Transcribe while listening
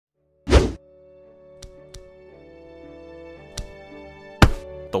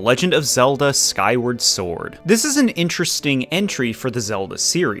The Legend of Zelda Skyward Sword. This is an interesting entry for the Zelda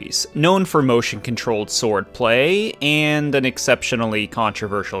series, known for motion-controlled sword play and an exceptionally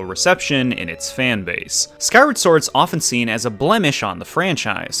controversial reception in its fanbase. Skyward Sword's often seen as a blemish on the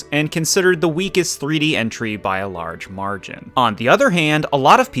franchise, and considered the weakest 3D entry by a large margin. On the other hand, a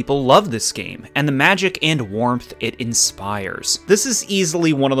lot of people love this game, and the magic and warmth it inspires. This is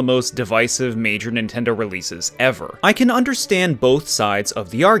easily one of the most divisive major Nintendo releases ever. I can understand both sides of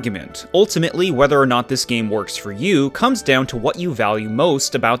the argument. Ultimately, whether or not this game works for you comes down to what you value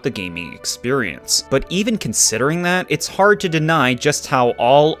most about the gaming experience. But even considering that, it's hard to deny just how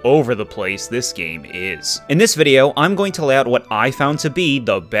all over the place this game is. In this video, I'm going to lay out what I found to be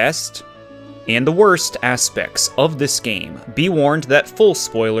the best and the worst aspects of this game. Be warned that full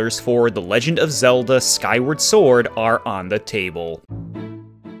spoilers for The Legend of Zelda Skyward Sword are on the table.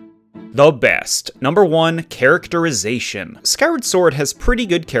 The best. Number 1, characterization. Skyward Sword has pretty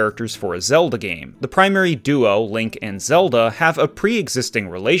good characters for a Zelda game. The primary duo, Link and Zelda, have a pre-existing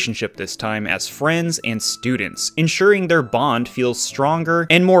relationship this time as friends and students, ensuring their bond feels stronger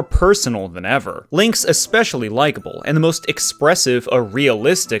and more personal than ever. Link's especially likable, and the most expressive a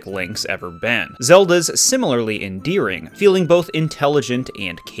realistic Link's ever been. Zelda's similarly endearing, feeling both intelligent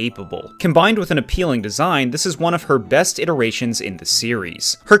and capable. Combined with an appealing design, this is one of her best iterations in the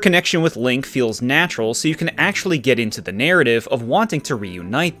series. Her connection with Link feels natural, so you can actually get into the narrative of wanting to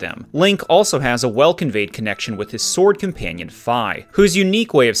reunite them. Link also has a well-conveyed connection with his sword companion Fi, whose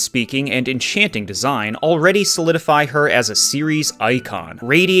unique way of speaking and enchanting design already solidify her as a series icon,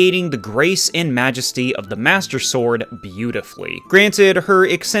 radiating the grace and majesty of the Master Sword beautifully. Granted, her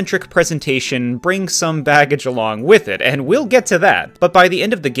eccentric presentation brings some baggage along with it, and we'll get to that, but by the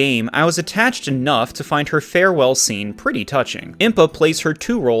end of the game, I was attached enough to find her farewell scene pretty touching. Impa plays her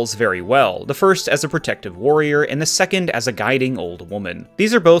two roles very well, the first as a protective warrior and the second as a guiding old woman.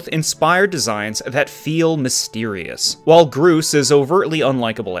 These are both inspired designs that feel mysterious. While Groose is overtly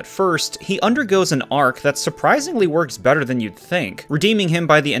unlikable at first, he undergoes an arc that surprisingly works better than you'd think, redeeming him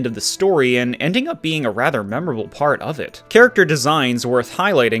by the end of the story and ending up being a rather memorable part of it. Character designs worth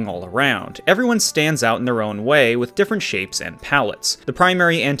highlighting all around. Everyone stands out in their own way with different shapes and palettes. The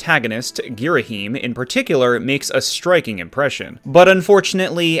primary antagonist, Girahim, in particular, makes a striking impression, but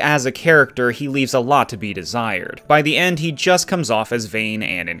unfortunately, as a character, he leaves a lot to be desired. By the end, he just comes off as vain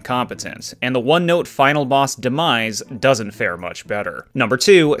and incompetent, and the one-note final boss Demise doesn't fare much better. Number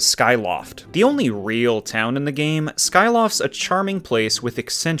 2, Skyloft. The only real town in the game, Skyloft's a charming place with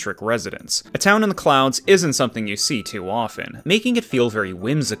eccentric residents. A town in the clouds isn't something you see too often, making it feel very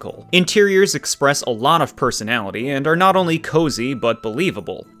whimsical. Interiors express a lot of personality and are not only cozy, but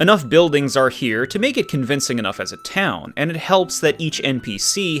believable. Enough buildings are here to make it convincing enough as a town, and it helps that each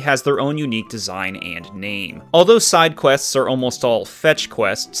NPC has their own unique design and name. Although side quests are almost all fetch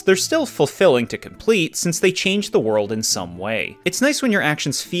quests, they're still fulfilling to complete since they change the world in some way. It's nice when your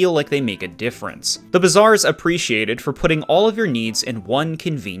actions feel like they make a difference. The bazaar's appreciated for putting all of your needs in one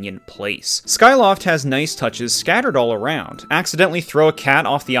convenient place. Skyloft has nice touches scattered all around. Accidentally throw a cat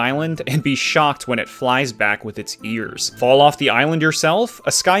off the island and be shocked when it flies back with its ears. Fall off the island yourself?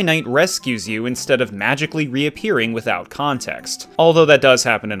 A Sky Knight rescues you instead of magically reappearing without context. Although that does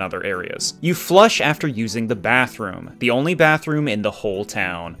happen in other areas. You flush after using the bathroom, the only bathroom in the whole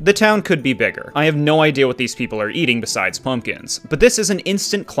town. The town could be bigger. I have no idea what these people are eating besides pumpkins, but this is an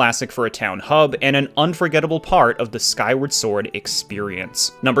instant classic for a town hub and an unforgettable part of the Skyward Sword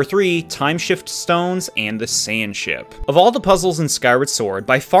experience. Number 3, time shift stones and the sand ship. Of all the puzzles in Skyward Sword,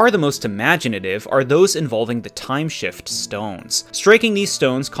 by far the most imaginative are those involving the time shift stones. Striking these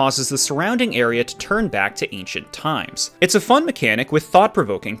stones causes the surrounding area to turn back to ancient times. It's a fun mechanic with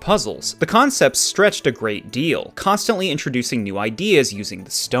thought-provoking puzzles. The concepts stretched a great deal, constantly introducing new ideas using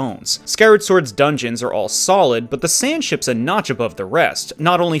the stones. Skyward Sword's dungeons are all solid, but the sand ship's a notch above the rest,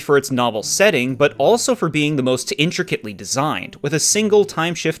 not only for its novel setting, but also for being the most intricately designed, with a single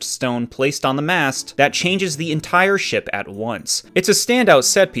time shift stone placed on the mast that changes the entire ship at once. It's a standout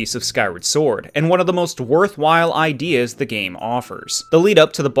set piece of Skyward Sword, and one of the most worthwhile ideas the game offers. The lead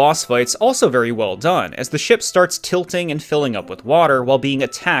up to the boss fight's also very well done, as the ship starts tilting and filling up with water while being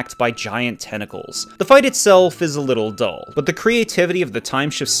attacked by giant tentacles. The fight itself is a little dull, but the creativity of the time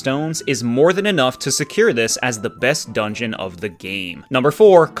shift stones is more than enough to secure this as the best dungeon of the game. Number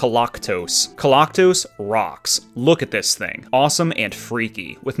 4, Kalactos. Kalactos rocks. Look at this thing. Awesome and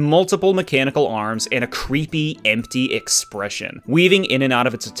freaky, with multiple mechanical arms and a creepy, empty expression. Weaving in and out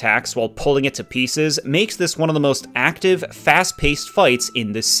of its attacks while pulling it to pieces makes this one of the most active, fast-paced fights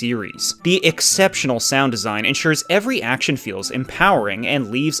in this series. The exceptional sound design ensures every action feels empowering and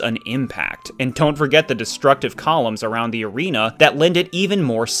and leaves an impact. And don't forget the destructive columns around the arena that lend it even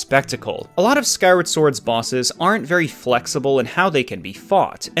more spectacle. A lot of Skyward Sword's bosses aren't very flexible in how they can be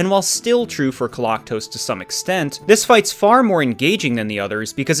fought, and while still true for Koloktos to some extent, this fight's far more engaging than the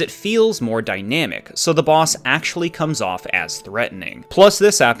others because it feels more dynamic, so the boss actually comes off as threatening. Plus,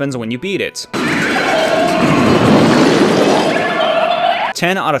 this happens when you beat it.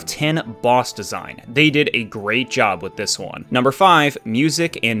 10 out of 10 boss design. They did a great job with this one. Number 5,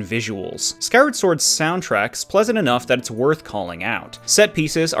 music and visuals. Skyward Sword's soundtrack's pleasant enough that it's worth calling out. Set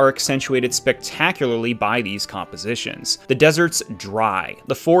pieces are accentuated spectacularly by these compositions. The desert's dry,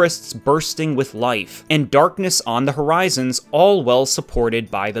 the forests bursting with life, and darkness on the horizons, all well supported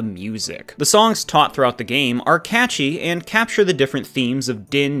by the music. The songs taught throughout the game are catchy and capture the different themes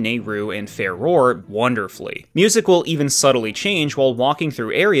of Din, Nehru, and Fair Roar wonderfully. Music will even subtly change while walking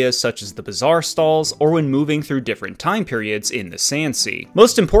through areas such as the bazaar stalls or when moving through different time periods in the Sand Sea.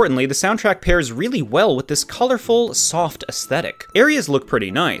 Most importantly, the soundtrack pairs really well with this colorful, soft aesthetic. Areas look pretty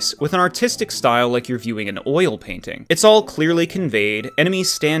nice, with an artistic style like you're viewing an oil painting. It's all clearly conveyed,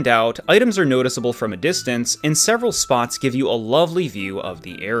 enemies stand out, items are noticeable from a distance, and several spots give you a lovely view of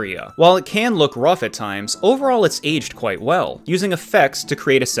the area. While it can look rough at times, overall it's aged quite well, using effects to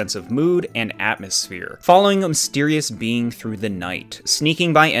create a sense of mood and atmosphere. Following a mysterious being through the night,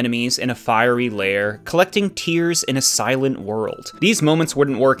 sneaking by enemies in a fiery lair, collecting tears in a silent world. These moments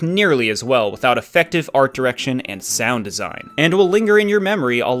wouldn't work nearly as well without effective art direction and sound design, and will linger in your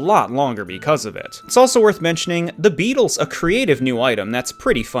memory a lot longer because of it. It's also worth mentioning the Beetle's a creative new item that's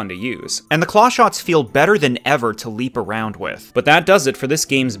pretty fun to use, and the claw shots feel better than ever to leap around with. But that does it for this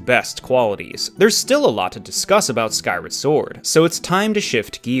game's best qualities. There's still a lot to discuss about Skyward Sword, so it's time to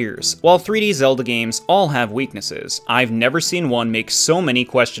shift gears. While 3D Zelda games all have weaknesses, I've never seen one make so many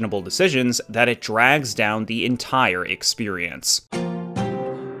questionable decisions that it drags down the entire experience.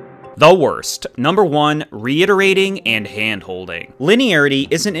 The worst. Number 1, reiterating and hand-holding. Linearity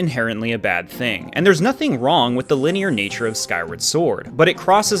isn't inherently a bad thing, and there's nothing wrong with the linear nature of Skyward Sword, but it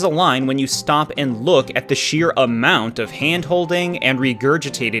crosses a line when you stop and look at the sheer amount of hand-holding and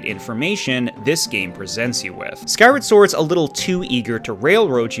regurgitated information this game presents you with. Skyward Sword's a little too eager to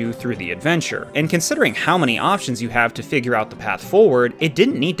railroad you through the adventure, and considering how many options you have to figure out the path forward, it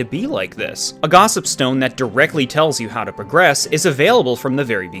didn't need to be like this. A gossip stone that directly tells you how to progress is available from the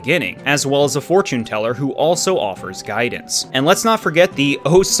very beginning, as well as a fortune teller who also offers guidance. And let's not forget the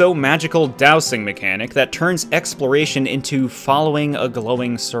oh-so-magical dowsing mechanic that turns exploration into following a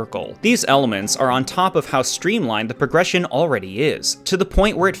glowing circle. These elements are on top of how streamlined the progression already is, to the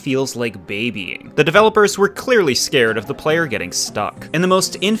point where it feels like babying. The developers were clearly scared of the player getting stuck, and the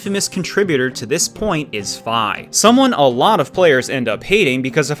most infamous contributor to this point is Fi, someone a lot of players end up hating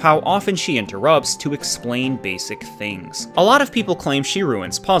because of how often she interrupts to explain basic things. A lot of people claim she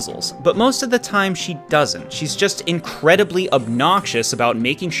ruins puzzles, but most of the time she doesn't. She's just incredibly obnoxious about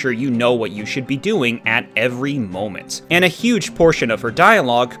making sure you know what you should be doing at every moment. And a huge portion of her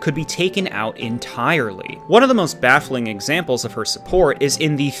dialogue could be taken out entirely. One of the most baffling examples of her support is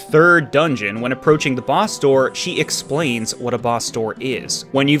in the 3rd dungeon. When approaching the boss door, she explains what a boss door is,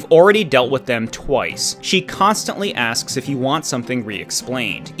 when you've already dealt with them twice. She constantly asks if you want something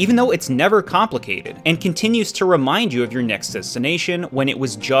re-explained, even though it's never complicated, and continues to remind you of your next destination when it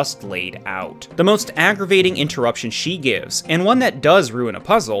was just laid out. The most aggravating interruption she gives, and one that does ruin a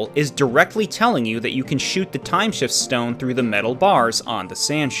puzzle, is directly telling you that you can shoot the timeshift stone through the metal bars on the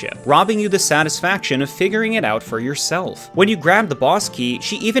sand ship, robbing you the satisfaction of figuring it out for yourself. When you grab the boss key,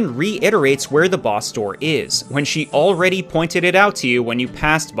 she even reiterates where the boss door is, when she already pointed it out to you when you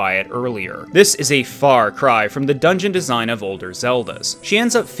passed by it earlier. This is a far cry from the dungeon design of older Zeldas. She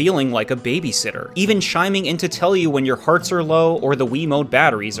ends up feeling like a babysitter, even chiming in to tell you when your hearts are low or the Wii mode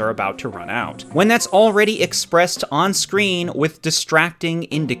batteries are about to run out, when that's already expressed on screen with distracting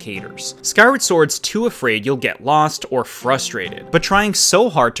indicators. Skyward Sword's too afraid you'll get lost or frustrated, but trying so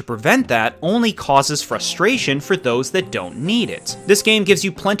hard to prevent that only causes frustration for those that don't need it. This game gives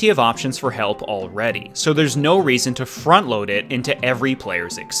you plenty of options for help already, so there's no reason to front-load it into every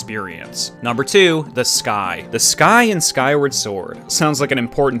player's experience. Number 2, the sky. The sky in Skyward Sword. Sounds like an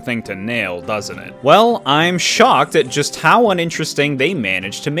important thing to nail, doesn't it? Well, I'm shocked at just how uninteresting they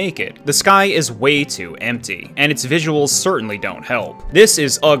managed managed to make it. The sky is way too empty, and its visuals certainly don't help. This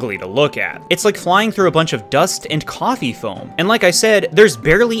is ugly to look at. It's like flying through a bunch of dust and coffee foam, and like I said, there's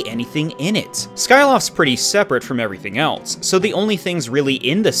barely anything in it. Skyloft's pretty separate from everything else, so the only things really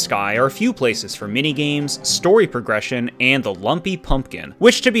in the sky are a few places for minigames, story progression, and the lumpy pumpkin,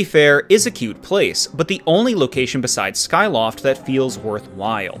 which to be fair is a cute place, but the only location besides Skyloft that feels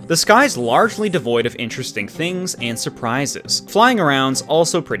worthwhile. The sky's largely devoid of interesting things and surprises. Flying around's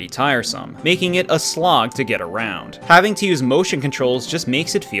also pretty tiresome, making it a slog to get around. Having to use motion controls just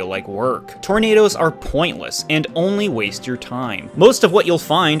makes it feel like work. Tornadoes are pointless and only waste your time. Most of what you'll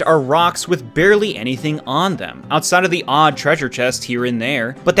find are rocks with barely anything on them, outside of the odd treasure chest here and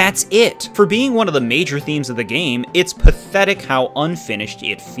there, but that's it. For being one of the major themes of the game, it's pathetic how unfinished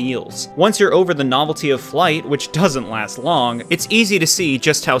it feels. Once you're over the novelty of flight, which doesn't last long, it's easy to see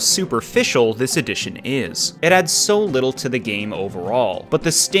just how superficial this edition is. It adds so little to the game overall, but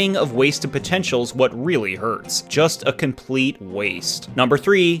the sting of wasted potential's what really hurts. Just a complete waste. Number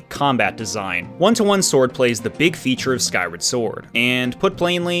 3, combat design. One-to-one swordplay is the big feature of Skyward Sword, and put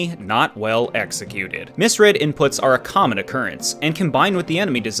plainly, not well executed. Misread inputs are a common occurrence, and combined with the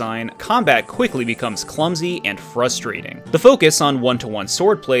enemy design, combat quickly becomes clumsy and frustrating. The focus on one-to-one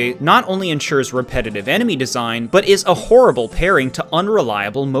swordplay not only ensures repetitive enemy design, but is a horrible pairing to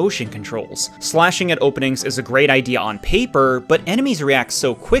unreliable motion controls. Slashing at openings is a great idea on paper, but enemies react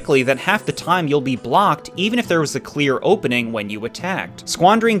so quickly that half the time you'll be blocked even if there was a clear opening when you attacked,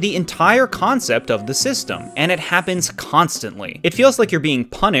 squandering the entire concept of the system, and it happens constantly. It feels like you're being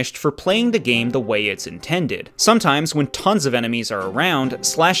punished for playing the game the way it's intended. Sometimes when tons of enemies are around,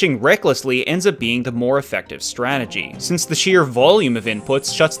 slashing recklessly ends up being the more effective strategy, since the sheer volume of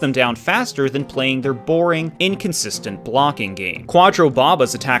inputs shuts them down faster than playing their boring, inconsistent blocking game. Quadro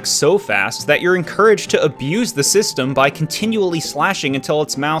Baba's attacks so fast that you're encouraged to abuse the system by continually slashing until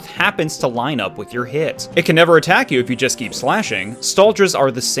its mouth happens to line up with your hit. It can never attack you if you just keep slashing. Staldra's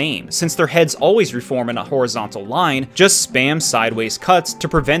are the same, since their heads always reform in a horizontal line, just spam sideways cuts to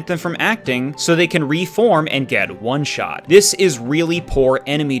prevent them from acting so they can reform and get one shot. This is really poor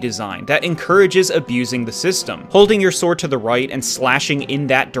enemy design that encourages abusing the system. Holding your sword to the right and slashing in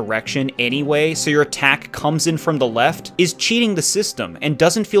that direction anyway so your attack comes in from the left is cheating the system and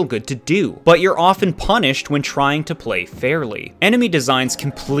doesn't feel good to do, but you're often punished when trying to play fairly. Enemy design's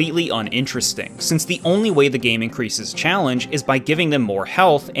completely uninteresting, since the only way the game increases challenge is by giving them more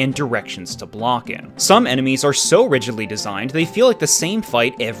health and directions to block in. Some enemies are so rigidly designed they feel like the same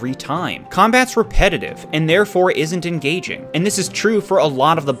fight every time. Combat's repetitive and therefore isn't engaging, and this is true for a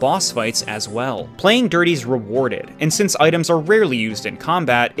lot of the boss fights as well. Playing dirty's rewarded, and since items are rarely used in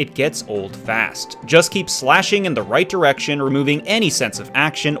combat, it gets old fast. Just keep slashing in the right direction, removing any sense of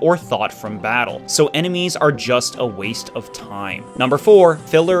action or thought from battle, so enemies are just a waste of time. Number 4,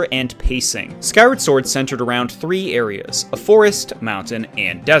 filler and pacing. Skyward Sword centered around 3 areas: a forest, mountain,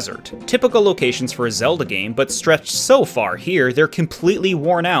 and desert. Typical locations for a Zelda game, but stretched so far here they're completely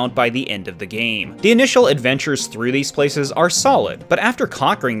worn out by the end of the game. The initial adventures through these places are solid, but after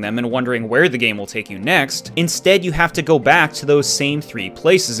conquering them and wondering where the game will take you next, instead you have to go back to those same 3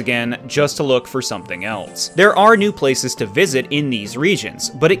 places again just to look for something else. There are new places to visit in these regions,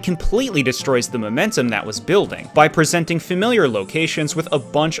 but it completely destroys the momentum that was building by presenting familiar locations with a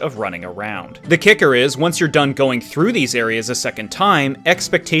bunch of running around. The kicker is, once you're done going through these areas a second time,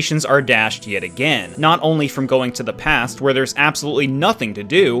 expectations are dashed yet again, not only from going to the past where there's absolutely nothing to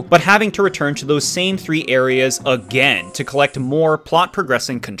do, but having to return to those same 3 areas again to collect more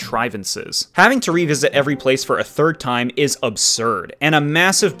plot-progressing contrivances. Having to revisit every place for a 3rd time is absurd, and a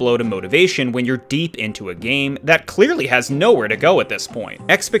massive blow to motivation when you're deep into a game that clearly has nowhere to go at this point.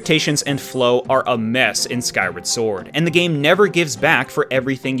 Expectations and flow are a mess in Skyward Sword, and the game never gives back for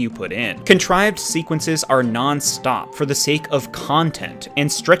everything you put in. Contrived sequences are non-stop for the sake of content,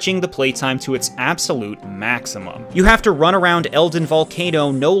 and stretching the playtime to its absolute maximum. You have to run around Elden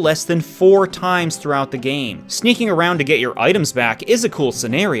Volcano no less than 4 times throughout the game. Sneaking around to get your items back is a cool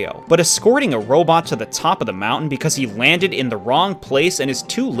scenario, but escorting a robot to the top of the mountain because he landed in the wrong place and is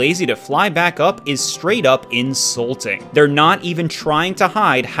too lazy to fly back up is straight up insulting. They're not even trying to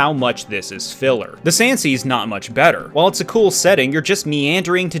hide how much this is filler. The Sandsea's not much better. While it's a cool setting, you're just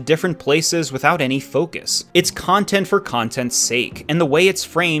meandering to different places without any focus. It's content for content's sake, and the way it's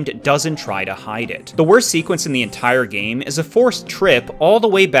framed doesn't try to hide it. The worst sequence in the entire game is a forced trip all the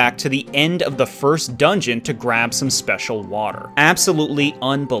way back to the end of the first dungeon to grab some special water. Absolutely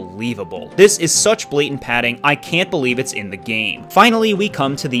unbelievable. This is such blatant padding, I can't believe it's in the game. Finally, we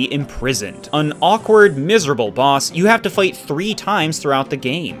come to the Imprisoned, an awkward, miserable boss you have to fight 3 times throughout the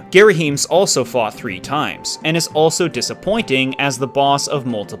game. Garahim's also fought 3 times, and is also disappointing challenging as the boss of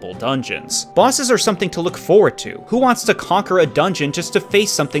multiple dungeons. Bosses are something to look forward to. Who wants to conquer a dungeon just to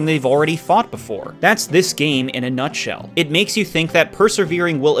face something they've already fought before? That's this game in a nutshell. It makes you think that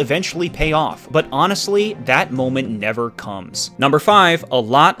persevering will eventually pay off, but honestly, that moment never comes. Number 5, a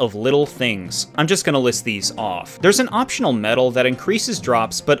lot of little things. I'm just gonna list these off. There's an optional medal that increases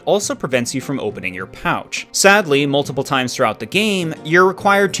drops but also prevents you from opening your pouch. Sadly, multiple times throughout the game, you're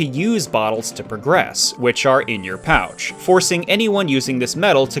required to use bottles to progress, which are in your pouch, forcing anyone using this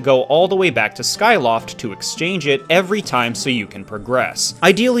medal to go all the way back to Skyloft to exchange it every time so you can progress.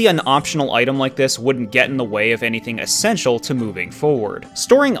 Ideally, an optional item like this wouldn't get in the way of anything essential to moving forward.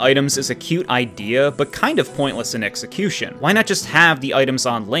 Storing items is a cute idea, but kind of pointless in execution. Why not just have the items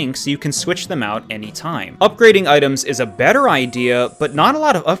on link so you can switch them out anytime? Upgrading items is a better idea, but not a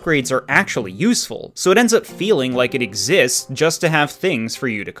lot of upgrades are actually useful, so it ends up feeling like it exists just to have things for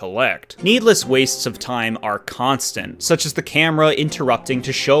you to collect. Needless wastes of time are constant, such as the camera interrupting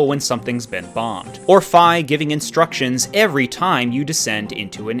to show when something's been bombed, or Fi giving instructions every time you descend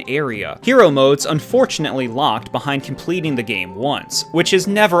into an area. Hero mode's unfortunately locked behind completing the game once, which is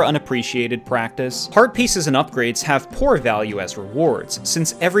never an appreciated practice. Heart pieces and upgrades have poor value as rewards,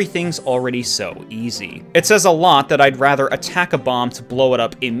 since everything's already so easy. It says a lot that I'd rather attack a bomb to blow it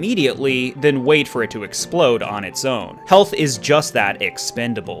up immediately than wait for it to explode on its own. Health is just that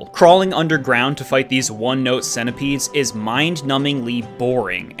expendable. Crawling underground to fight these one-note centipedes is mind-numbingly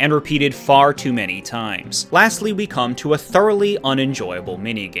boring and repeated far too many times. Lastly, we come to a thoroughly unenjoyable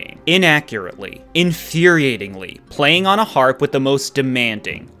minigame. Inaccurately, infuriatingly, playing on a harp with the most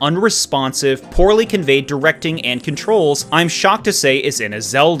demanding, unresponsive, poorly conveyed directing and controls, I'm shocked to say is in a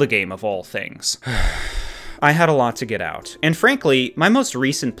Zelda game of all things. I had a lot to get out, and frankly, my most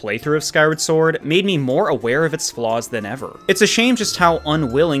recent playthrough of Skyward Sword made me more aware of its flaws than ever. It's a shame just how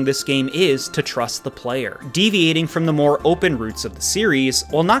unwilling this game is to trust the player, deviating from the more open roots of the series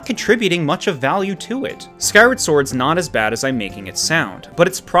while not contributing much of value to it. Skyward Sword's not as bad as I'm making it sound, but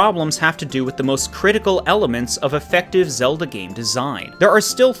its problems have to do with the most critical elements of effective Zelda game design. There are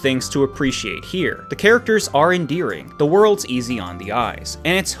still things to appreciate here. The characters are endearing, the world's easy on the eyes,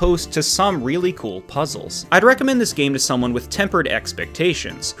 and it's host to some really cool puzzles. I'd recommend this game to someone with tempered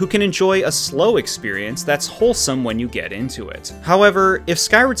expectations, who can enjoy a slow experience that's wholesome when you get into it. However, if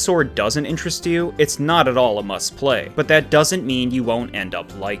Skyward Sword doesn't interest you, it's not at all a must-play, but that doesn't mean you won't end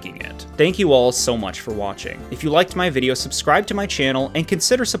up liking it. Thank you all so much for watching. If you liked my video, subscribe to my channel and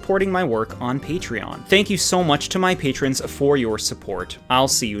consider supporting my work on Patreon. Thank you so much to my patrons for your support. I'll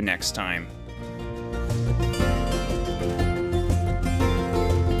see you next time.